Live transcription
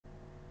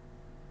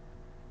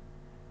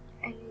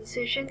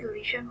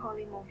Insertion-deletion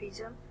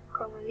polymorphism,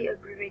 commonly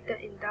abbreviated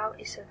Indels,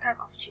 is a type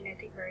of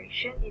genetic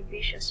variation in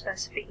which a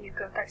specific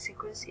nucleotide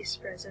sequence is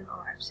present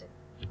or absent.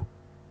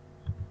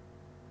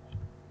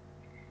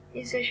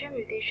 Insertion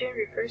mutation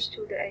refers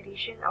to the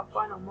addition of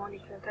one or more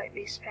nucleotide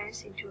base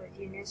pairs into a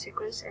DNA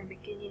sequence and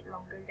making it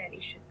longer than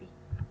it should be.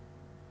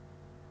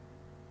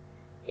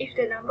 If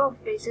the number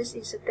of bases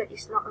inserted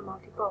is not a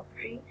multiple of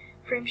 3,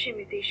 frameshift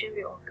mutation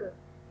will occur.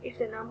 If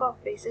the number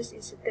of bases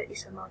inserted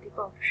is a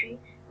multiple of 3,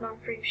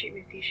 non-frameshift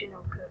mutation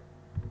occur.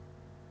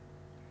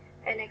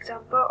 An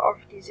example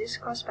of disease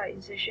caused by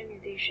insertion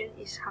mutation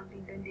is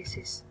Huntington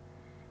disease.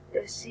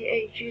 The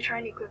CAG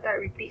trinucleotide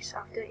repeats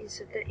after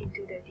inserted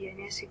into the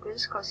DNA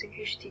sequence, causing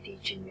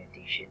HTT gene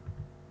mutation.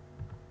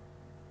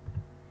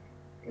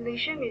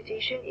 Deletion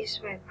mutation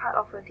is when part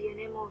of a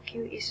DNA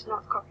molecule is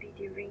not copied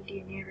during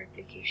DNA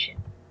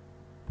replication.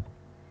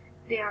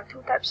 There are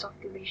two types of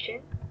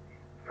deletion.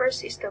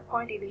 First is the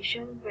point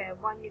deletion, where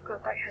one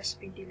nucleotide has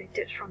been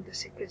deleted from the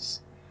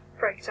sequence.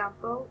 For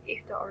example,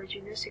 if the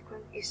original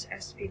sequence is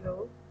as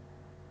below.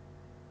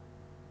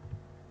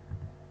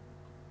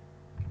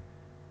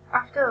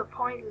 After a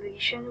point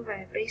deletion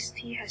where base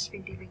T has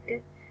been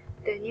deleted,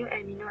 the new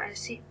amino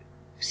acid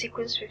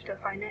sequence with the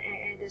final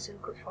AA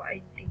doesn't code for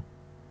anything.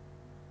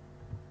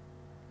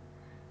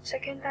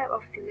 Second type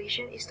of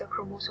deletion is the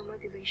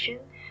chromosomal deletion,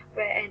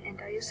 where an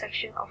entire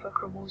section of a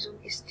chromosome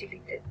is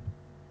deleted.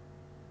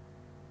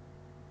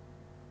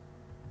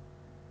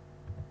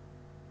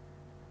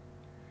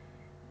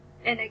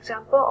 An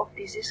example of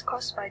disease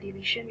caused by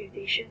deletion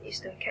mutation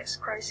is the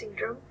cat's-cry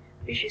syndrome,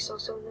 which is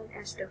also known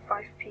as the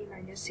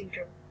 5p-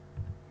 syndrome.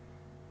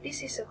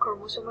 This is a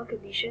chromosomal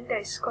condition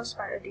that is caused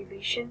by a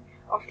deletion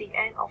of the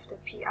end of the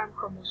P-arm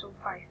chromosome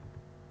 5.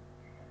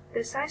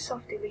 The size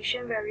of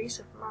deletion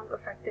varies among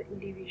affected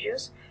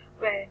individuals,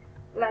 where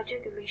larger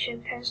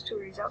deletion tends to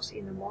result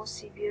in a more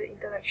severe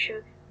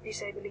intellectual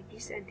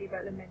disabilities and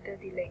developmental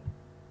delay.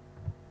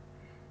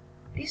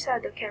 These are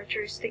the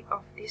characteristics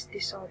of this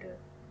disorder.